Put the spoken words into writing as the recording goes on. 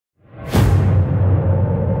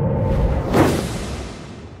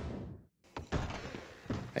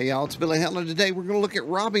Hey y'all, it's Billy Heller. Today we're going to look at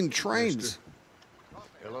robbing trains. Mister.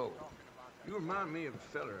 Hello. You remind me of a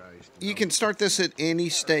feller I used to know. You can start this at any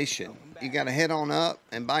station. You got to head on up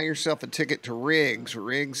and buy yourself a ticket to Riggs.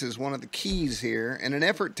 Riggs is one of the keys here in an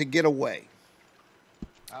effort to get away.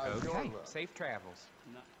 Okay, safe travels.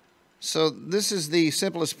 So this is the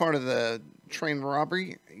simplest part of the train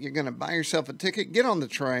robbery. You're going to buy yourself a ticket, get on the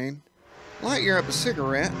train, light you up a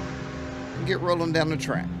cigarette, and get rolling down the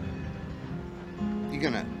track. You're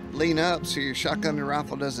going to lean up so your shotgun and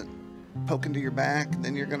rifle doesn't poke into your back.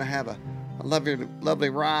 Then you're going to have a lovely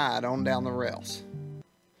ride on down the rails.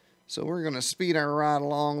 So we're going to speed our ride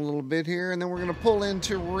along a little bit here, and then we're going to pull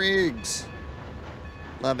into Riggs.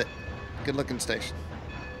 Love it. Good looking station.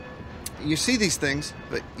 You see these things,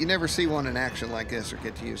 but you never see one in action like this or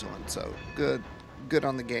get to use one. So good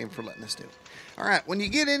on the game for letting us do it. All right, when you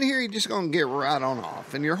get in here, you're just going to get right on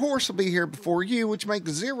off. And your horse will be here before you, which makes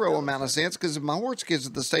zero amount of sense, because if my horse gets to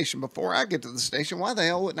the station before I get to the station, why the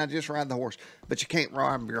hell wouldn't I just ride the horse? But you can't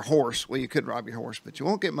rob your horse. Well, you could rob your horse, but you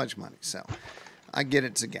won't get much money. So I get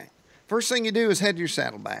it's a game. First thing you do is head to your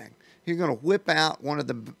saddlebag. You're going to whip out one of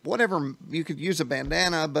the, whatever, you could use a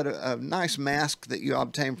bandana, but a nice mask that you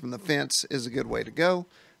obtain from the fence is a good way to go.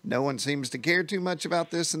 No one seems to care too much about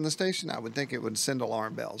this in the station. I would think it would send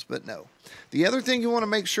alarm bells, but no. The other thing you want to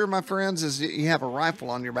make sure, my friends, is you have a rifle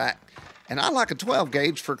on your back. And I like a 12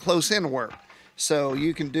 gauge for close-in work. So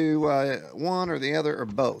you can do one or the other or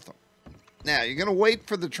both. Now, you're going to wait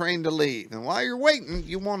for the train to leave. And while you're waiting,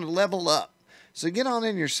 you want to level up. So get on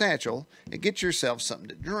in your satchel and get yourself something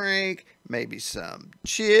to drink, maybe some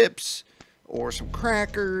chips or some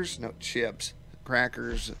crackers. No, chips,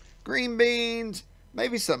 crackers, green beans,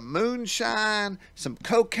 maybe some moonshine, some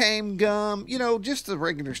cocaine gum, you know, just the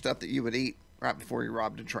regular stuff that you would eat right before you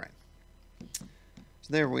robbed a train. So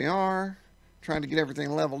there we are, trying to get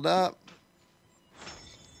everything leveled up.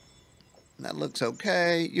 That looks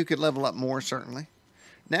okay. You could level up more, certainly.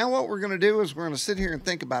 Now what we're going to do is we're going to sit here and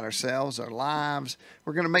think about ourselves, our lives.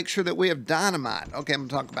 We're going to make sure that we have dynamite. Okay, I'm going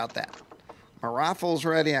to talk about that. My rifle's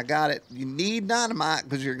ready. I got it. You need dynamite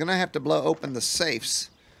because you're going to have to blow open the safes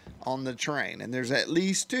on the train. And there's at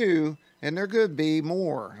least 2, and there could be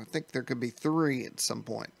more. I think there could be 3 at some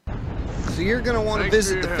point. So you're going to want to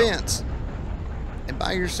visit the fence and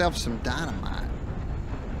buy yourself some dynamite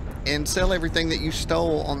and sell everything that you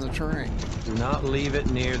stole on the train. Do not leave it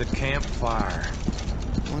near the campfire.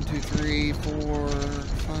 1, 2, 3, 4,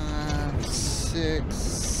 5, 6,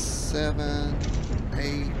 7,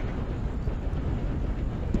 8.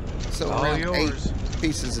 So All around yours. 8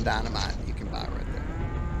 pieces of dynamite you can buy right there.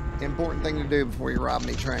 The important thing to do before you rob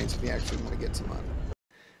any trains if you actually want to get some money.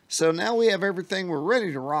 So now we have everything. We're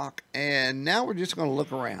ready to rock. And now we're just going to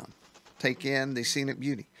look around. Take in the scenic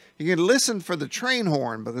beauty. You can listen for the train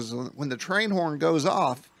horn, because when the train horn goes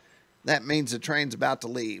off, that means the train's about to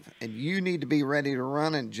leave, and you need to be ready to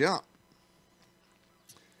run and jump.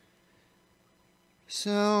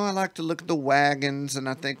 So I like to look at the wagons, and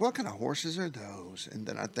I think, what kind of horses are those? And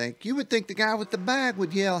then I think, you would think the guy with the bag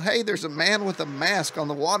would yell, hey, there's a man with a mask on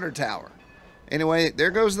the water tower. Anyway, there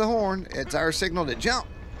goes the horn. It's our signal to jump.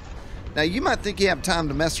 Now, you might think you have time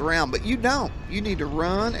to mess around, but you don't. You need to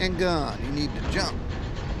run and gun. You need to jump.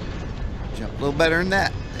 Jump a little better than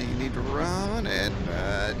that. And you need to run and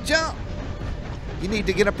jump. You need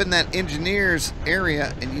to get up in that engineer's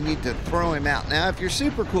area, and you need to throw him out. Now, if you're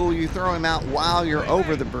super cool, you throw him out while you're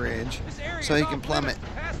over the bridge so he can plummet,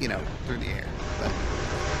 you know, through the air. But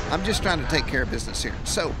I'm just trying to take care of business here.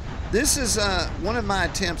 So this is one of my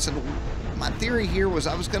attempts, and my theory here was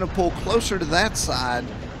I was going to pull closer to that side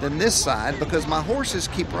than this side because my horses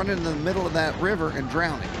keep running in the middle of that river and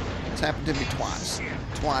drowning. It's happened to me twice.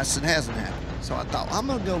 Twice it hasn't happened. So I thought, I'm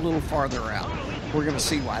going to go a little farther out. We're going to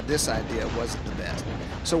see why this idea wasn't the best.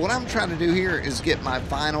 So what I'm trying to do here is get my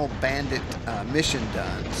final bandit mission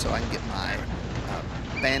done so I can get my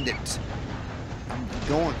bandit. I'm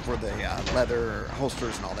going for the leather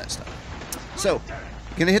holsters and all that stuff. So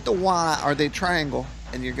you're going to hit the Y or the triangle,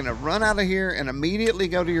 and you're going to run out of here and immediately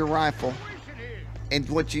go to your rifle. And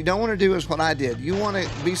what you don't want to do is what I did. You want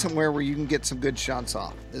to be somewhere where you can get some good shots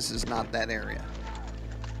off. This is not that area.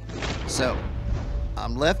 So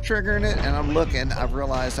I'm left triggering it, and I'm looking. I've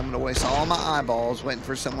realized I'm going to waste all my eyeballs waiting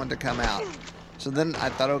for someone to come out. So then I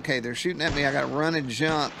thought, okay, they're shooting at me. I got to run and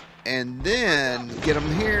jump and then get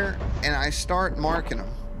them here, and I start marking them.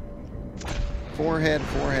 Forehead,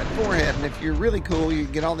 forehead, forehead. And if you're really cool, you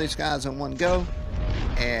can get all these guys in one go.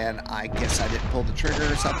 And I guess I didn't pull the trigger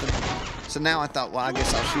or something. So now I thought, well, I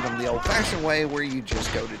guess I'll shoot them the old-fashioned way where you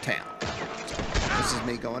just go to town. So this is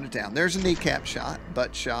me going to town. There's a kneecap shot,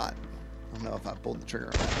 butt shot. I don't know if I pulled the trigger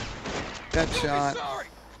on that. Gut shot.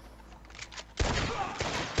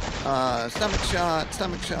 stomach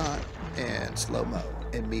shot, and slow-mo,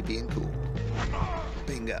 and me being cool.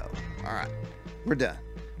 Bingo. All right, we're done.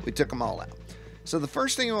 We took them all out. So the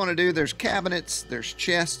first thing you want to do, there's cabinets, there's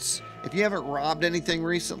chests. If you haven't robbed anything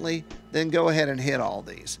recently, then go ahead and hit all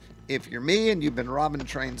these. If you're me and you've been robbing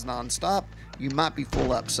trains nonstop, you might be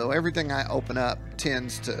full up. So everything I open up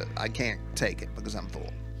tends to, I can't take it because I'm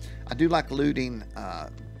full. I do like looting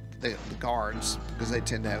the guards because they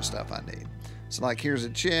tend to have stuff I need. So like here's a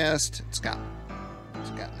chest. It's got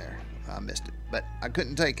in there. I missed it, but I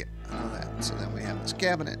couldn't take it. I know that. So then we have this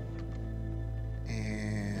cabinet,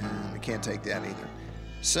 and I can't take that either.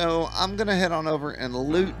 So I'm gonna head on over and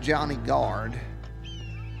loot Johnny Guard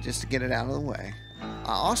just to get it out of the way.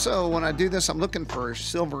 Also, when I do this, I'm looking for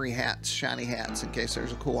silvery hats, shiny hats, in case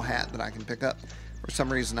there's a cool hat that I can pick up. For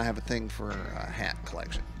some reason, I have a thing for a hat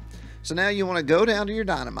collection. So now you want to go down to your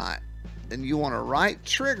dynamite, and you want to right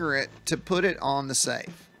trigger it to put it on the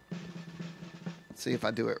safe. Let's see if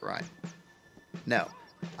I do it right. No,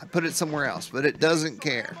 I put it somewhere else, but it doesn't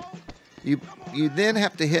care. You then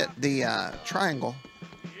have to hit the triangle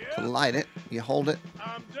to light it. You hold it.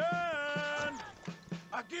 I'm done.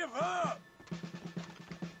 I give up.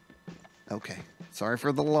 Okay, sorry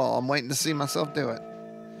for the lull. I'm waiting to see myself do it.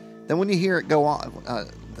 Then when you hear it go on,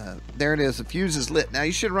 there it is, the fuse is lit. Now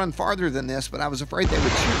you should run farther than this, but I was afraid they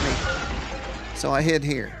would shoot me. So I hid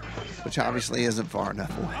here, which obviously isn't far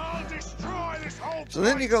enough away. I'll destroy this whole So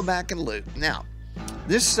then you go back and loot. Now,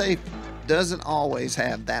 this safe doesn't always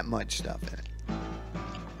have that much stuff in it,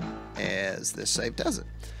 as this safe doesn't.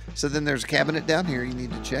 So then there's a cabinet down here you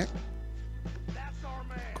need to check.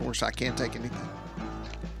 Of course, I can't take anything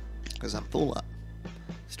because I'm full up.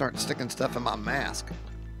 Start sticking stuff in my mask.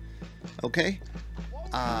 Okay,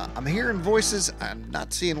 I'm hearing voices. I'm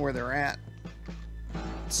not seeing where they're at.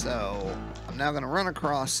 So I'm now going to run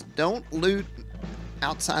across. Don't loot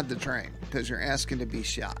outside the train because you're asking to be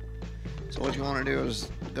shot. So what you want to do is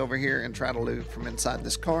go over here and try to loot from inside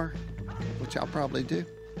this car, which I'll probably do.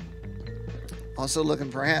 Also looking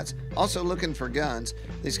for hats. Also looking for guns.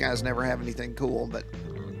 These guys never have anything cool, but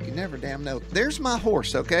you never damn know. There's my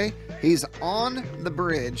horse, okay? He's on the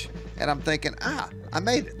bridge, and I'm thinking, I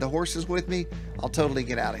made it. The horse is with me. I'll totally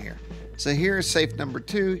get out of here. So here's safe number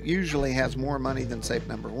 2. Usually has more money than safe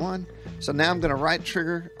number 1. So now I'm going to right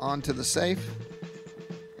trigger onto the safe.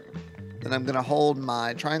 Then I'm going to hold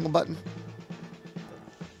my triangle button,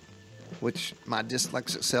 which my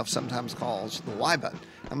dyslexic self sometimes calls the Y button.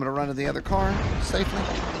 I'm going to run to the other car safely.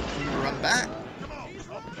 I'm going to run back.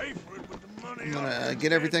 I'm going to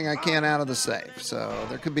get everything I can out of the safe. So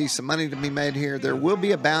there could be some money to be made here. There will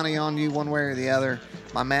be a bounty on you one way or the other.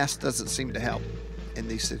 My mask doesn't seem to help in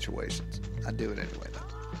these situations. I do it anyway,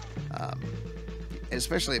 though.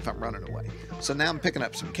 Especially if I'm running away. So now I'm picking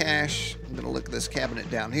up some cash. I'm going to look at this cabinet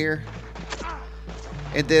down here.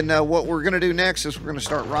 And then what we're going to do next is we're going to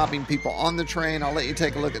start robbing people on the train. I'll let you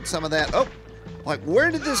take a look at some of that. Oh, like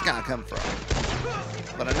where did this guy come from?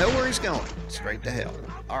 But I know where he's going. Straight to hell.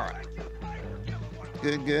 All right.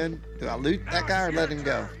 Good, good. Do I loot that guy or let him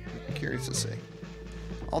go? I'm curious to see.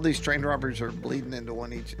 All these train robbers are bleeding into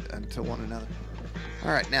one another.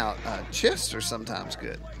 All right, now chests are sometimes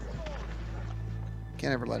good.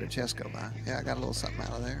 Can't ever let a chest go by. Yeah, I got a little something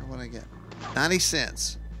out of there. What did I get? 90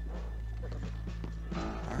 cents. All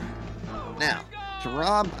right. Now, to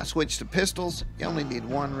rob, I switched to pistols. You only need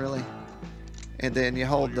one, really. And then you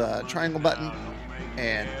hold the triangle button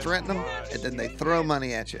and threaten them, and then they throw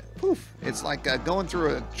money at you. Poof. It's like going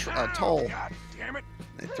through a toll.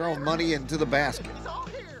 They throw money into the basket.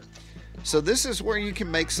 So this is where you can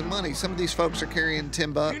make some money. Some of these folks are carrying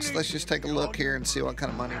 10 bucks. Let's just take a look here and see what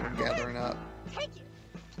kind of money we're gathering up.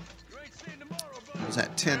 There's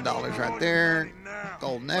that $10 right there.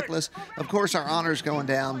 Gold necklace. Of course, our honor's going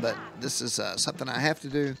down, but this is something I have to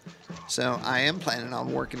do. So I am planning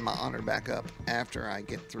on working my honor back up after I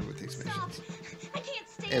get through with these missions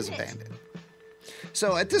as a bandit.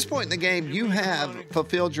 So at this point in the game, you have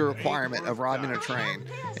fulfilled your requirement of robbing a train,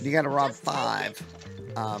 and you got to rob 5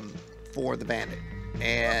 for the bandit.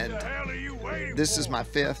 And this is my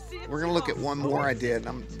 5th. We're going to look at one more I did.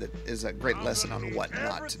 That is a great lesson on what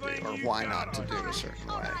not to do or why not to do a certain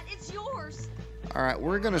way. All right,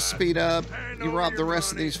 we're going to speed up. You rob the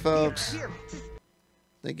rest of these folks.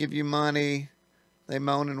 They give you money. They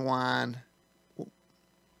moan and whine.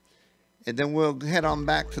 And then we'll head on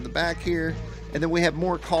back to the back here. And then we have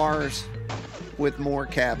more cars with more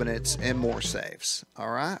cabinets and more safes.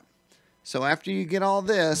 All right? So after you get all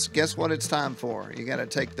this, guess what it's time for? You got to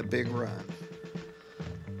take the big run.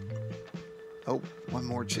 Oh, one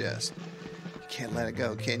more chest. You can't let it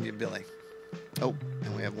go, can you, Billy? Oh,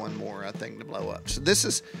 and we we have one more thing to blow up. So this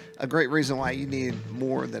is a great reason why you need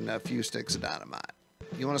more than a few sticks of dynamite.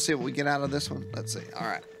 You want to see what we get out of this one? Let's see. All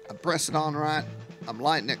right. I press it on right. I'm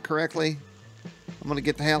lighting it correctly. I'm going to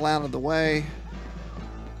get the hell out of the way.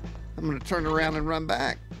 I'm going to turn around and run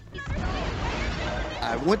back.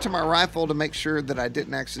 I went to my rifle to make sure that I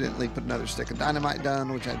didn't accidentally put another stick of dynamite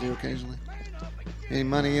down, which I do occasionally. Any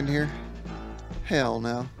money in here? Hell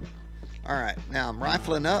no. All right, now I'm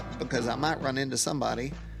rifling up because I might run into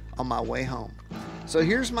somebody on my way home. So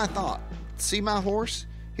here's my thought. See my horse?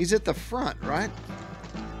 He's at the front, right?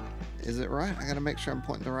 Is it right? I gotta make sure I'm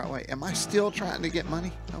pointing the right way. Am I still trying to get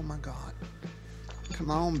money? Oh my God.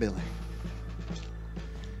 Come on, Billy.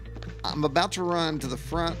 I'm about to run to the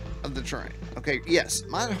front of the train. Okay, yes,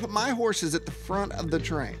 my horse is at the front of the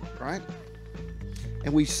train, right?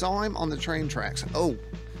 And we saw him on the train tracks. Oh,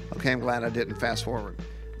 okay, I'm glad I didn't fast forward.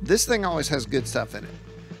 This thing always has good stuff in it.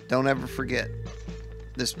 Don't ever forget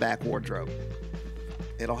this back wardrobe.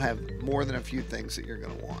 It'll have more than a few things that you're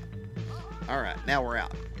gonna want. All right, now we're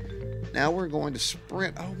out. Now we're going to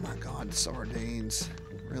sprint. Oh my God, sardines,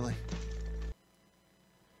 really?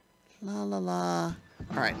 La la la.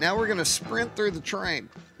 All right, now we're gonna sprint through the train.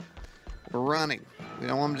 We're running. We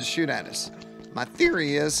don't want them to shoot at us. My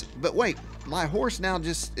theory is, but wait, my horse now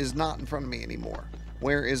just is not in front of me anymore.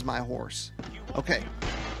 Where is my horse? Okay,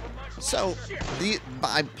 so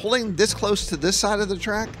by pulling this close to this side of the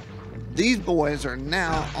track, these boys are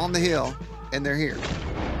now on the hill and they're here.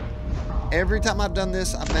 Every time I've done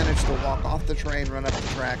this, I've managed to walk off the train, run up the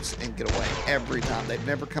tracks, and get away. Every time. They've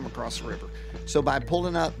never come across the river. So by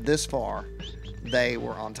pulling up this far, they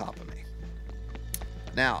were on top of me.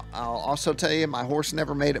 Now, I'll also tell you, my horse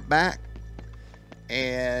never made it back.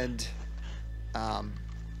 And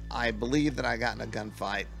I believe that I got in a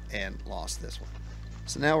gunfight and lost this one.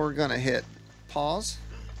 So now we're going to hit pause.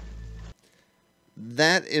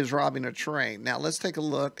 That is robbing a train. Now let's take a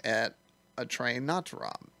look at a train not to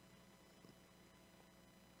rob.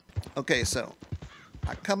 Okay, so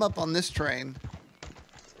I come up on this train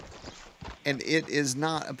and it is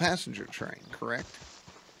not a passenger train, correct?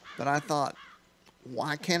 But I thought,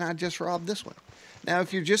 why can't I just rob this one? Now,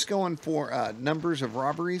 if you're just going for numbers of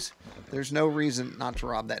robberies, there's no reason not to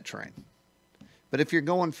rob that train. But if you're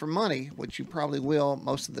going for money, which you probably will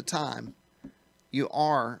most of the time, you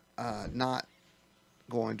are not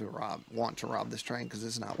going to want to rob this train because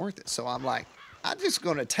it's not worth it. So I'm like, I'm just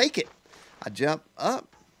going to take it. I jump up.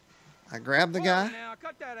 I grab the guy, Now,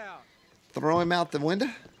 cut that out. throw him out the window.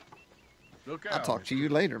 Look I'll out. talk to you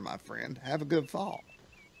later, my friend. Have a good fall.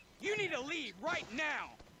 You need to leave right now.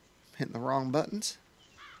 Hitting the wrong buttons.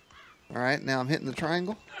 All right, now I'm hitting the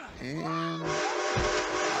triangle. And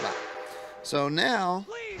bye-bye. So now,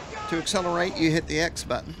 to accelerate, you hit the X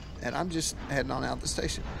button. And I'm just heading on out the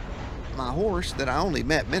station. My horse that I only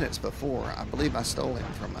met minutes before, I believe I stole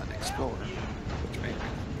him from an explorer, which made me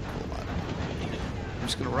cool about it. I'm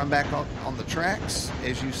just going to run back on the tracks,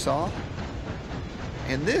 as you saw.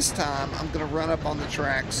 And this time, I'm going to run up on the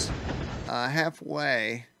tracks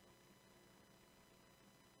halfway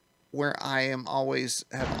where I have always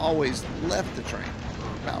left the train,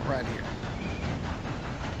 about right here.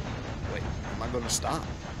 Wait, am I going to stop?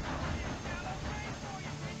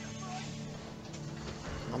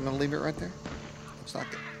 I'm going to leave it right there. Looks like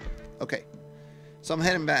it. Okay, so I'm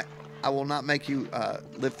heading back. I will not make you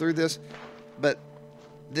live through this, but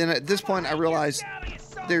then at this point I realized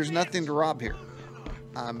there's nothing to rob here.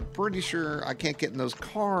 I'm pretty sure I can't get in those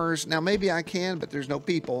cars. Now maybe I can, but there's no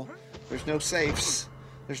people. There's no safes.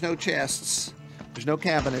 There's no chests. There's no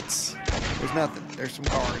cabinets. There's nothing. There's some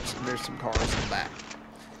guards and there's some cars in the back.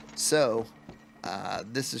 So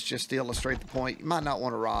this is just to illustrate the point. You might not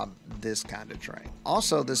want to rob this kind of train.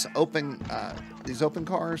 Also, these open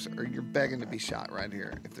cars, or you're begging to be shot right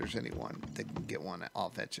here if there's anyone that can get one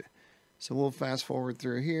off at you. So we'll fast forward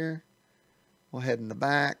through here. We'll head in the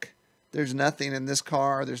back. There's nothing in this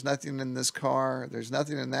car. There's nothing in this car. There's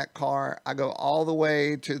nothing in that car. I go all the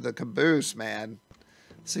way to the caboose, man.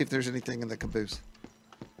 See if there's anything in the caboose.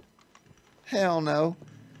 Hell no.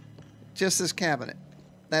 Just this cabinet.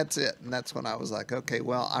 That's it. And that's when I was like, okay,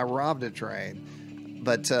 well, I robbed a train,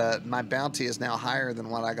 but my bounty is now higher than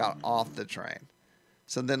what I got off the train.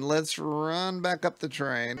 So then let's run back up the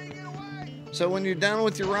train. So when you're done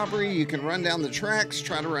with your robbery, you can run down the tracks,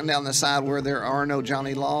 try to run down the side where there are no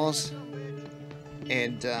Johnny Laws.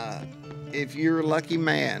 And if you're a lucky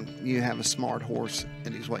man, you have a smart horse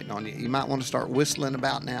and he's waiting on you. You might want to start whistling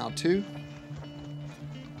about now too.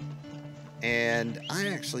 And I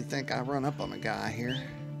actually think I run up on a guy here.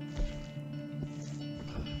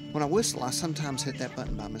 When I whistle, I sometimes hit that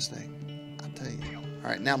button by mistake. I'll tell you. All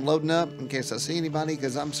right, now I'm loading up in case I see anybody,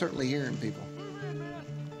 because I'm certainly hearing people.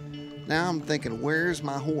 Now I'm thinking, where's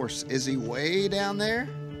my horse? Is he way down there?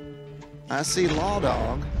 I see Law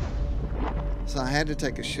Dog, so I had to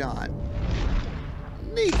take a shot.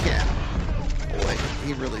 Kneecap. Boy,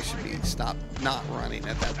 he really should be stopped not running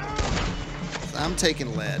at that point. So I'm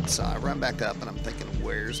taking lead, so I run back up and I'm thinking,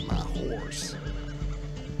 where's my horse?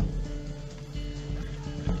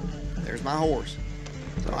 There's my horse.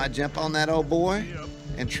 So I jump on that old boy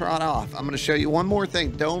and trot off. I'm going to show you one more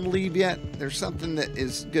thing. Don't leave yet. There's something that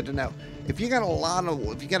is good to know. If you got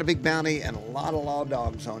a big bounty and a lot of Law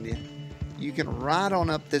Dogs on you, you can ride on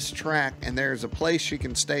up this track, and there's a place you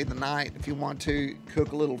can stay the night if you want to,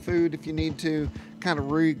 cook a little food if you need to, kind of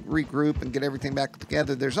regroup and get everything back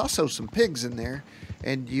together. There's also some pigs in there,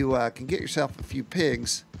 and you can get yourself a few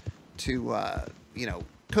pigs to,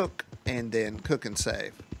 cook and then cook and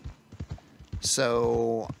save.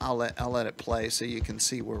 So I'll let it play so you can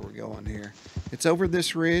see where we're going here. It's over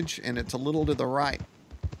this ridge, and it's a little to the right.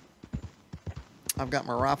 I've got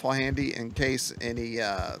my rifle handy in case any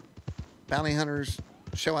bounty hunters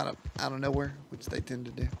show out of nowhere, which they tend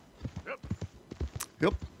to do.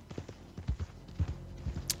 Yep.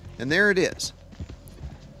 And there it is.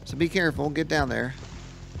 So be careful. Get down there.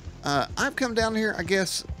 I've come down here, I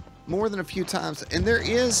guess, more than a few times, and there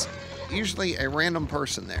is usually a random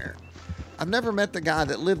person there. I've never met the guy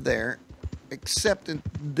that lived there, except in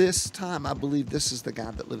this time. I believe this is the guy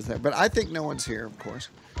that lives there, but I think no one's here, of course.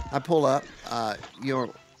 I pull up.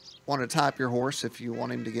 You'll want to tie up your horse if you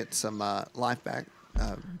want him to get some life back,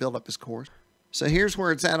 build up his course. So here's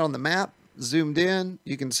where it's at on the map. Zoomed in,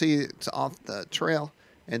 you can see it's off the trail,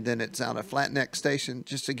 and then it's out of Flatneck Station,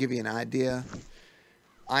 just to give you an idea.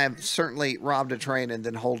 I have certainly robbed a train and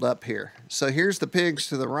then holed up here. So here's the pigs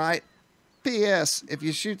to the right. P.S. If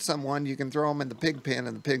you shoot someone, you can throw them in the pig pen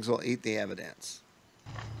and the pigs will eat the evidence.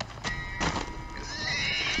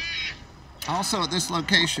 Also at this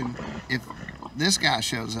location, if this guy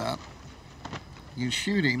shows up, you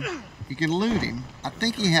shoot him, you can loot him. I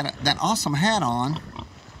think he had that awesome hat on,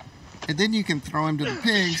 and then you can throw him to the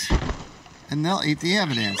pigs and they'll eat the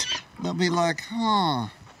evidence. They'll be like, huh,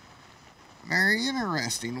 very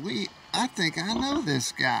interesting. I think I know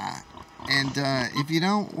this guy. And if you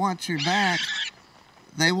don't watch your back,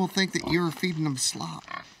 they will think that you're feeding them slop.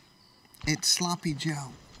 It's Sloppy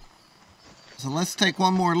Joe. So let's take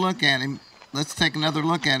one more look at him. Let's take another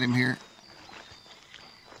look at him here.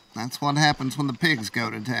 That's what happens when the pigs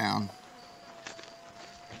go to town.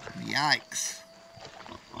 Yikes.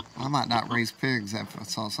 I might not raise pigs if I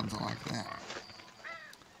saw something like that.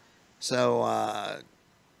 So,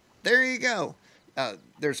 there you go.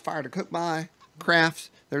 There's fire to cook by,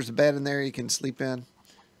 crafts. There's a bed in there you can sleep in.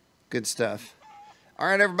 Good stuff. All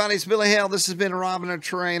right, everybody, it's Billy Hale. This has been Robbing a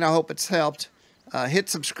Train. I hope it's helped. Hit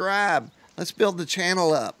subscribe. Let's build the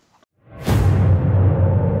channel up.